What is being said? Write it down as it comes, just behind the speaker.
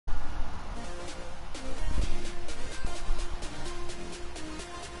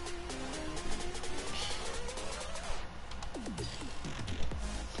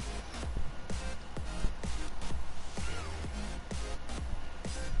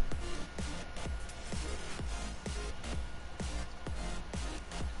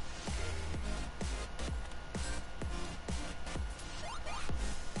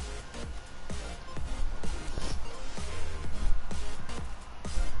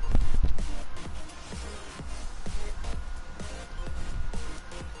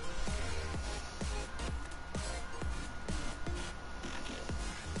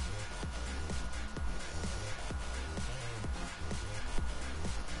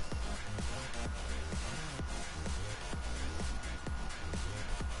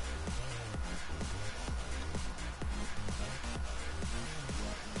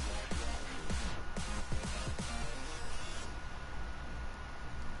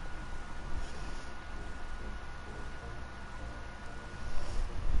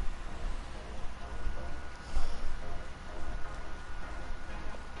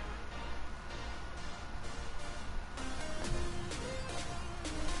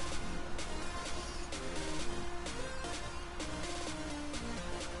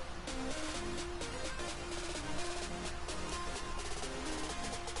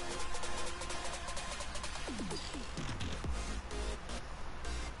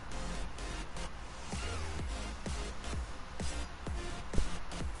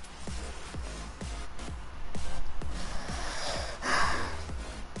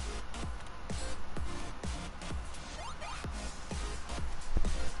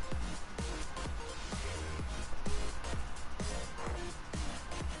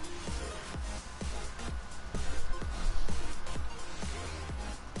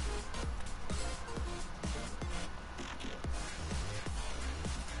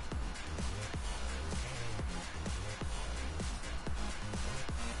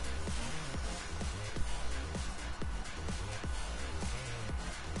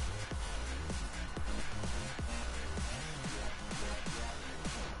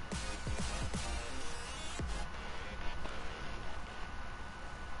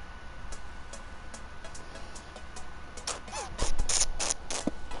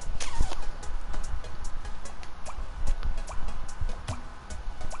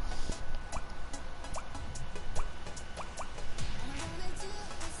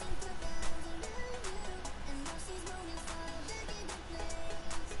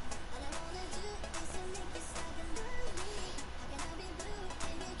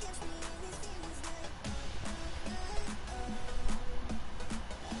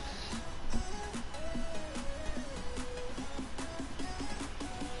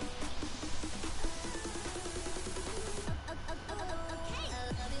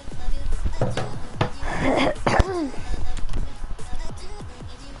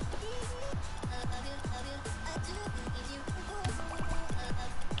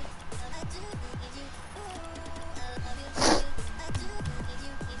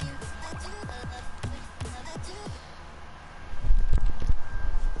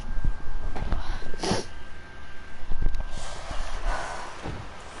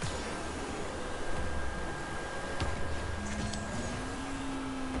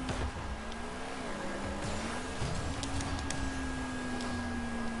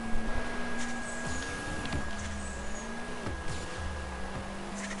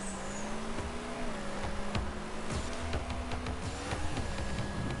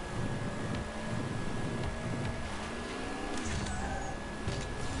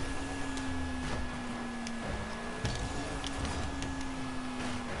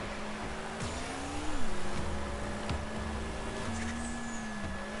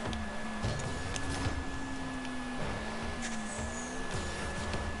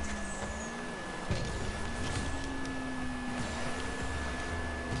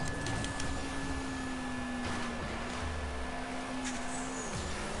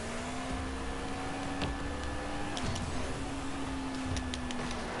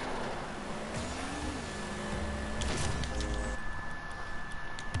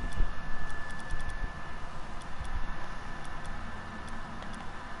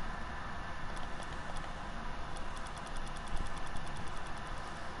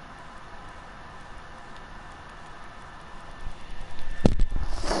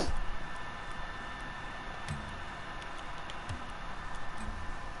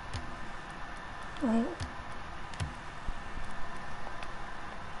Wait.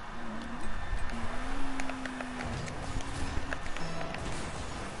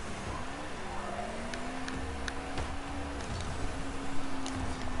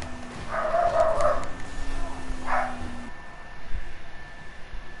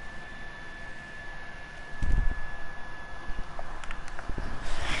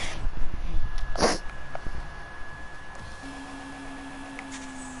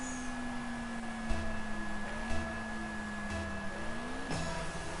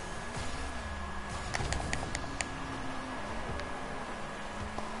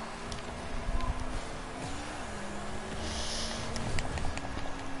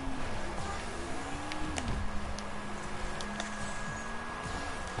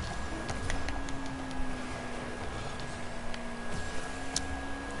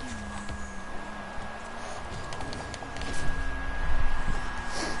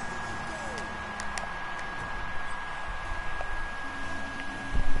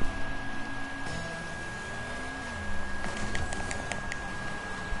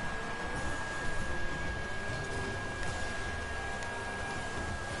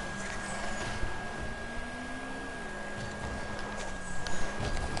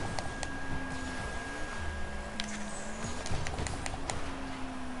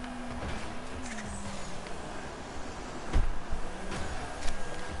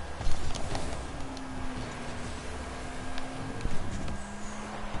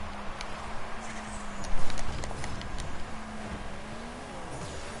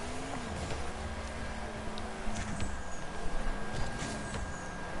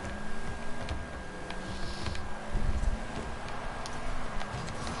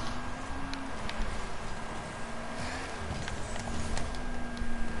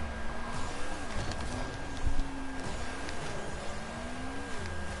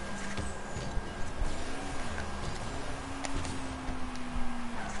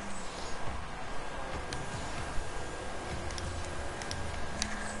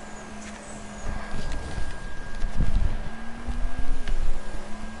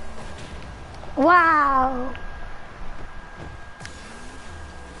 Wow.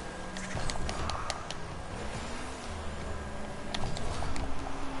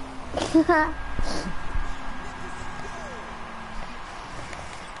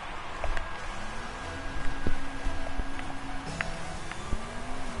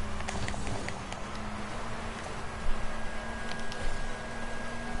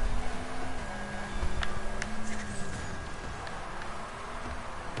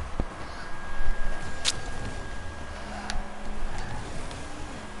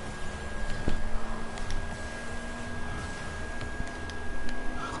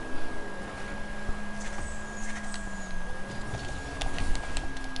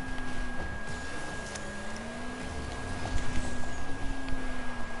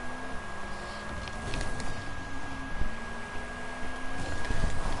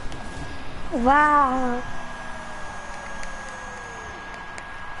 Wow.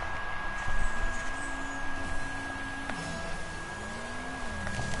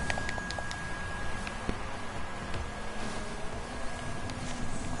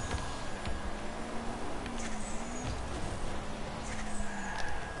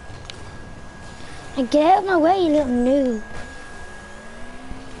 And get out of my way, you little noob.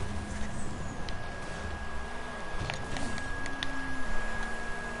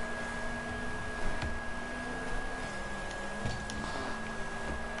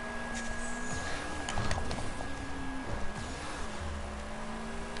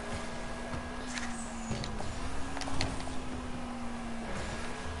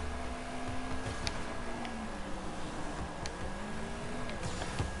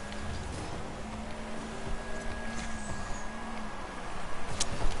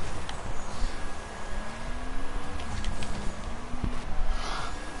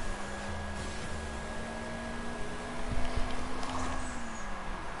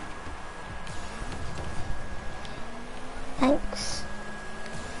 Thanks.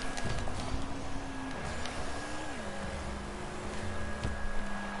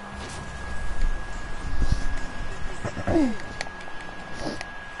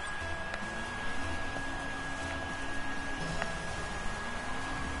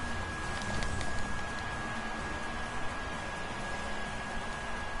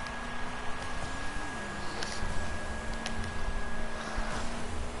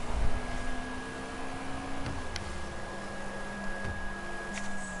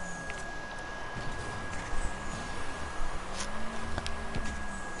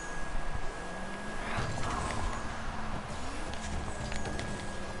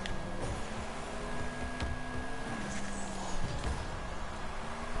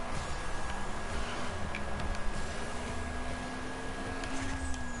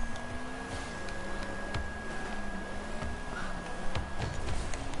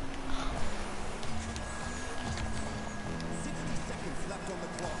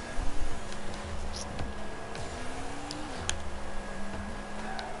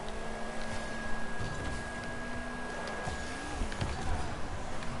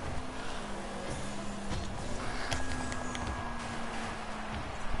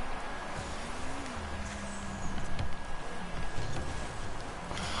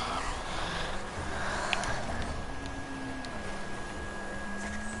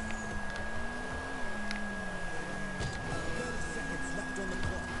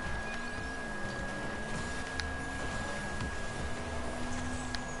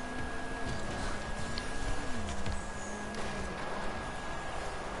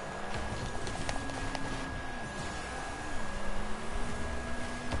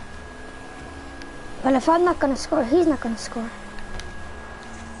 Well, if I'm not gonna score, he's not gonna score.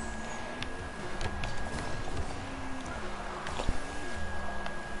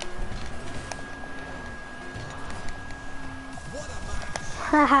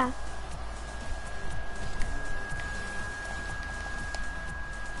 Haha.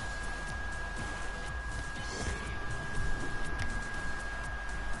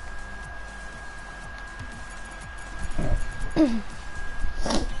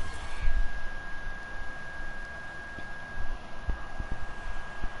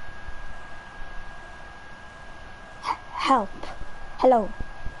 Help. Hello.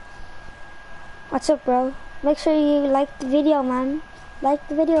 What's up, bro? Make sure you like the video, man. Like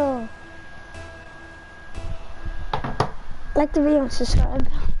the video. Like the video and subscribe.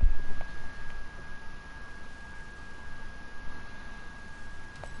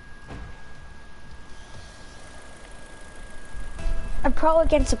 A pro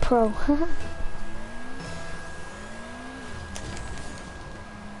against a pro.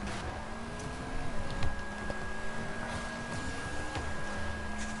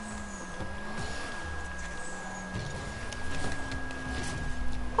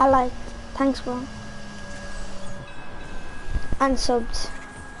 I like. Thanks, bro. And subs.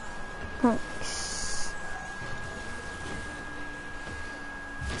 Thanks.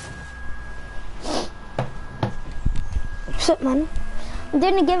 What's up, man? I'm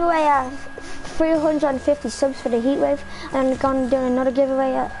doing a giveaway at 350 subs for the heatwave, and I'm going to do another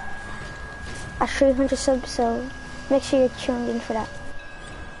giveaway at 300 subs, so make sure you're tuned in for that.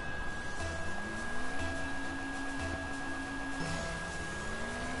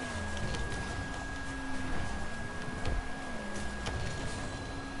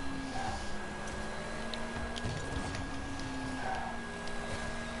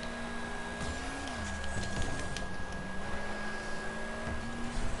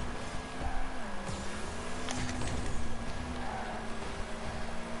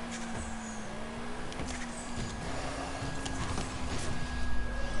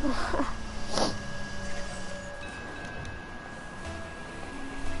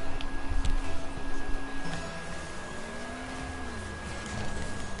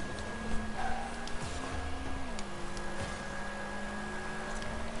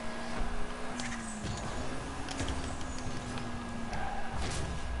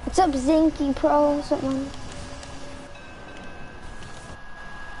 What's up, Zinky Pro? What's up, man?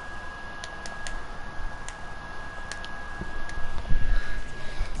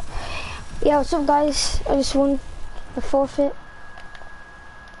 Yeah, what's up, guys? I just won the forfeit.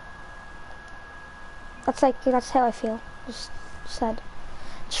 That's how I feel. Just sad.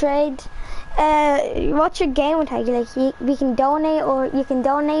 Trade. What's your game tag? Like, we can donate, or you can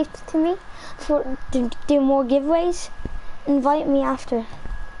donate to me to do more giveaways. Invite me after.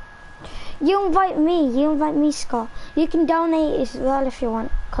 You invite me, Scott. You can donate as well if you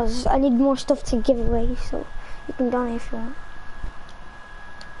want, cause I need more stuff to give away. So you can donate if you want.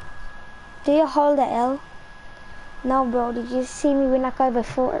 Do you hold the L? No, bro. Did you see me win that guy by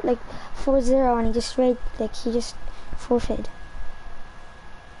 4-0, and he just forfeited.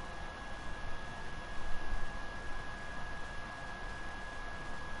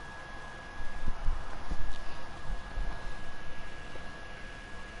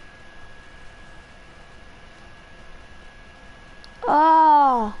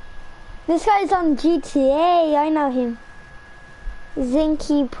 Oh, this guy's on GTA. I know him.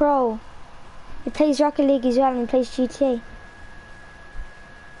 Zinky Pro. He plays Rocket League as well, and he plays GTA.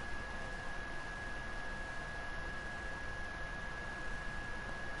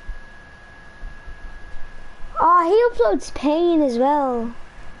 Oh, he uploads Pain as well.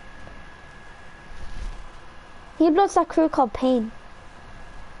 He uploads that crew called Pain.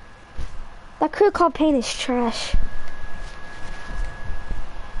 That crew called Pain is trash.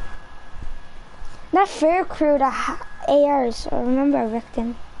 That fair crew, the ARs, I remember I wrecked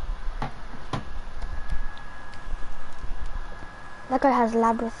him. That guy has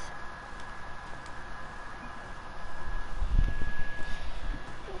Labyrinth.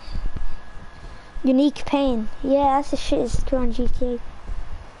 Unique Pain. Yeah, that's the shit is crew on GTA.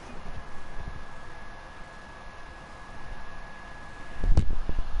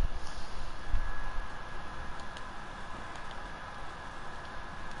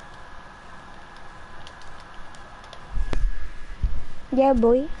 Yeah,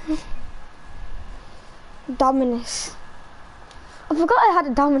 boy. Dominus. I forgot I had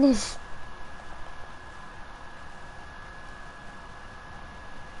a Dominus.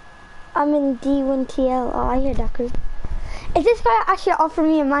 I'm in D1TL. Oh, I hear that crew. Is this guy actually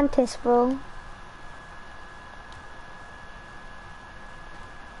offering me a Mantis, bro?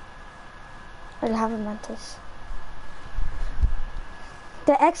 I already have a Mantis.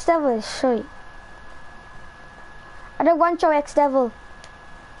 The X-Devil is shite. I don't want your X-Devil.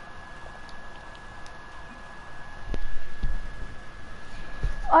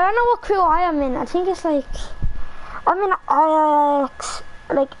 I don't know what crew I am in. I think it's like... I'm in IIX.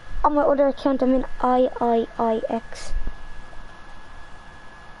 Like, on my other account, I'm in IIIX.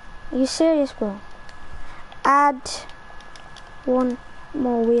 Are you serious, bro? Add one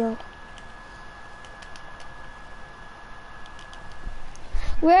more wheel.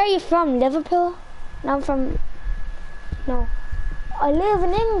 Where are you from? Liverpool? No, I'm from... No. I live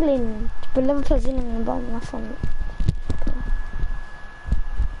in England. But Liverpool's in England, but I'm not from it.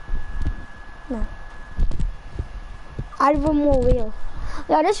 No. Add one more wheel.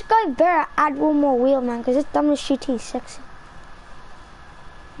 Yeah, this guy better add one more wheel, man, because this Dominus GT is sexy.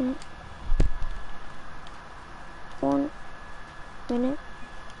 1 minute.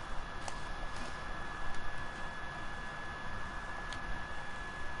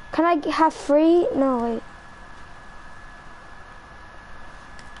 Can I have free? No, wait.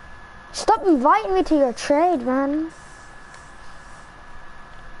 Stop inviting me to your trade, man.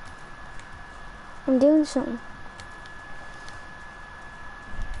 I'm doing something.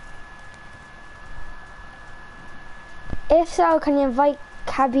 If so, can you invite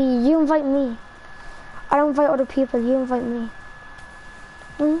Cabby? You invite me. I don't invite other people, you invite me.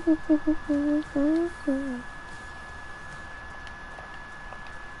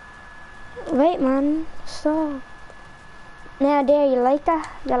 Wait, man, stop. Now there, you like that?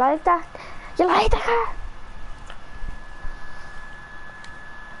 You like that? You like that?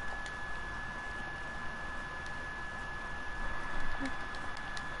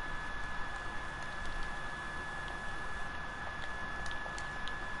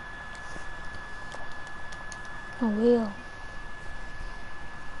 A wheel.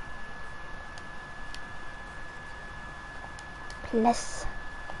 Plus.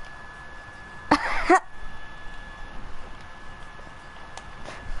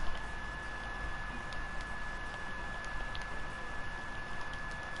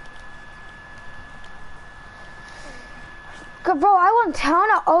 Bro, I want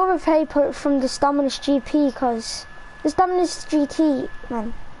to overpay from this Dominus GP, because this Dominus GT,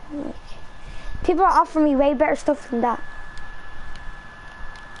 man, like, people are offering me way better stuff than that.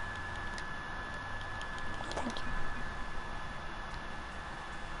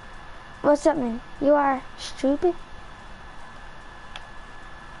 What's that mean? You are stupid?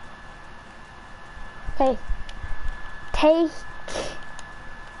 Okay. Take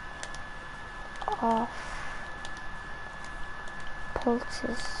off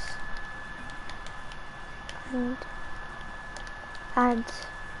pulses and add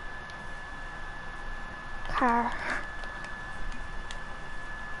car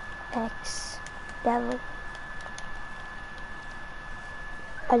X devil.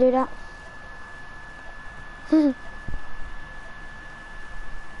 I do that.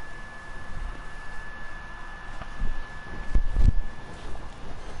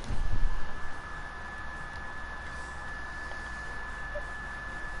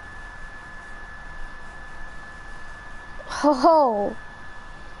 Ho ho!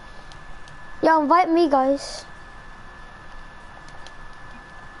 Yo, invite me, guys.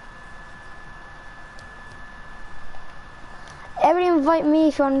 Everybody invite me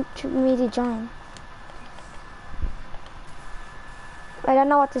if you want me to join. I don't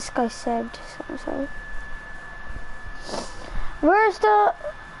know what this guy said, so I'm sorry. Where's the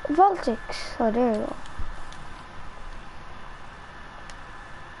Voltics? Oh, there you go.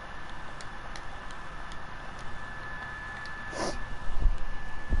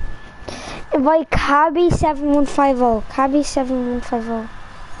 Invite Cabby7150. Cabby7150.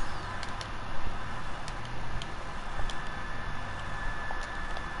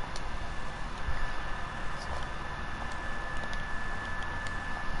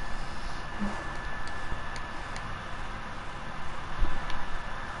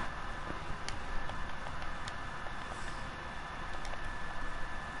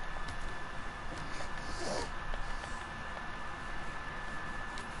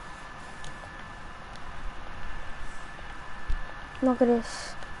 Look at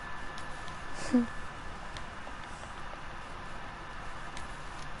this.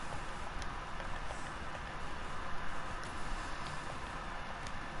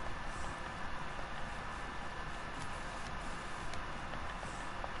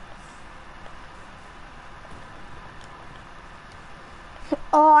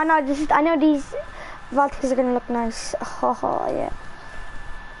 Oh, I know. I know these Voltics are gonna look nice. Oh yeah.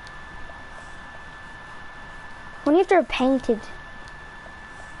 Only if they're painted.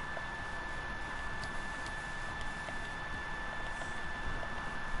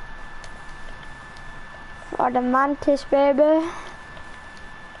 Oh, the mantis, baby.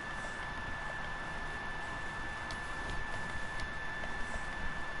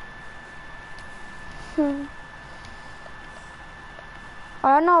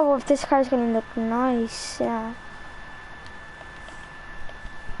 I don't know if this car's gonna look nice, yeah.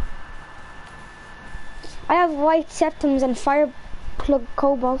 I have white septums and fire plug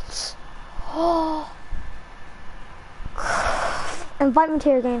cobalts. Oh. Invite me to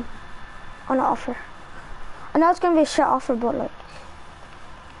your game. On an offer. I know it's gonna be a shit offer, but like,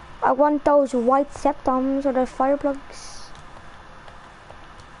 I want those white septums or the fire plugs.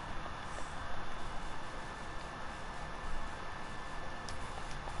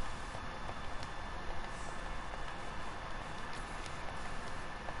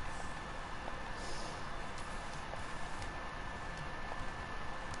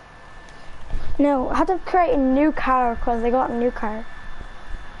 No, I had to create a new car because they got a new car.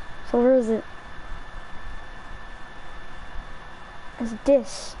 So where is it? It's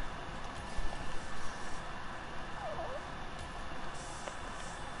this.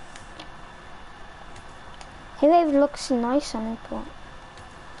 Hey, it looks nice on it, but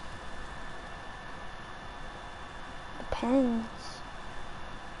depends.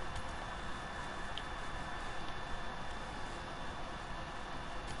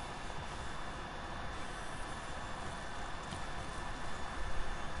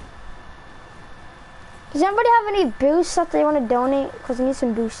 Does anybody have any boosts that they want to donate? Because I need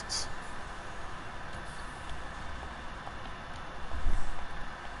some boosts.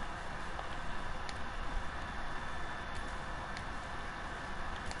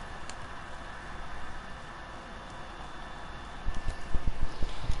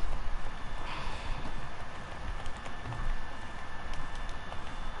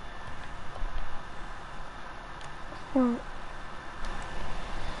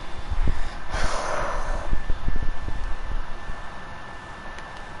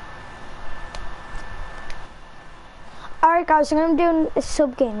 Alright guys, I'm gonna do a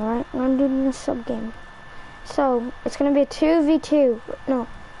sub game, right? I'm gonna do a sub game. So it's gonna be a 2v2. No,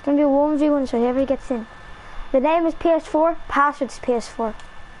 it's gonna be a 1v1, so whoever gets in. The name is PS4, password's PS4.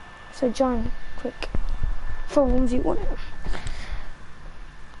 So join quick for 1v1.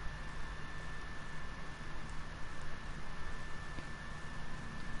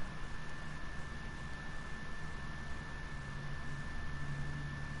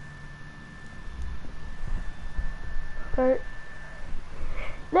 Alright.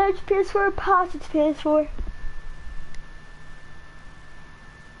 Now it's PS4, pass, it's PS4.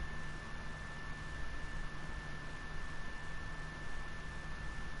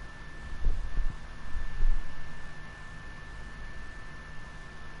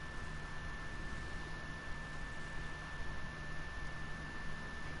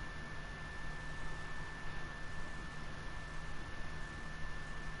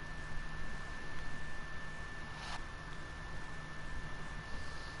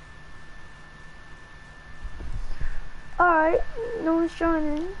 Alright, no one's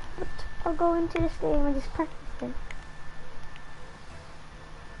joining, but I'll go into this game and just practice it.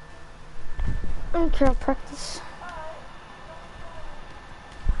 I don't care, I'll practice.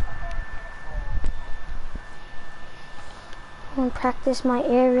 I want to practice my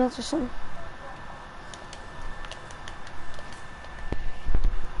aerials or something.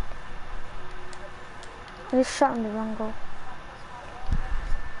 I just shot in the wrong goal.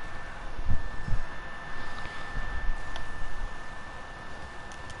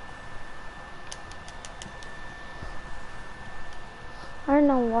 I don't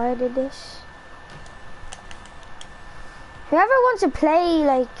know why I did this. Whoever wants to play,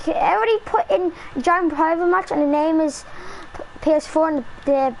 like, everybody put in join private match and the name is PS4 and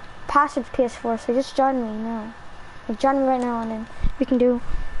the password's PS4, so just join me now. Like, join me right now and then we can do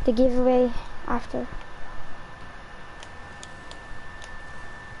the giveaway after.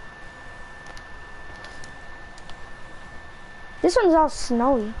 This one's all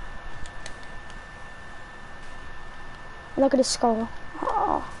snowy. Look at the skull.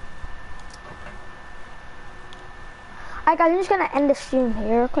 Oh. Alright guys, I'm just gonna end the stream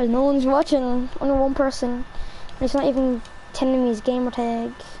here because no one's watching. Only one person. It's not even telling me his gamer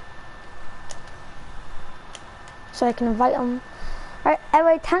tag. So I can invite him. Alright,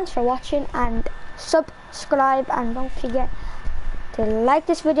 anyway, thanks for watching and subscribe and don't forget to like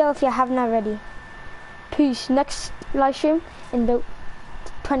this video if you haven't already. Peace. Next live stream in about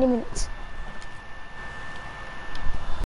 20 minutes.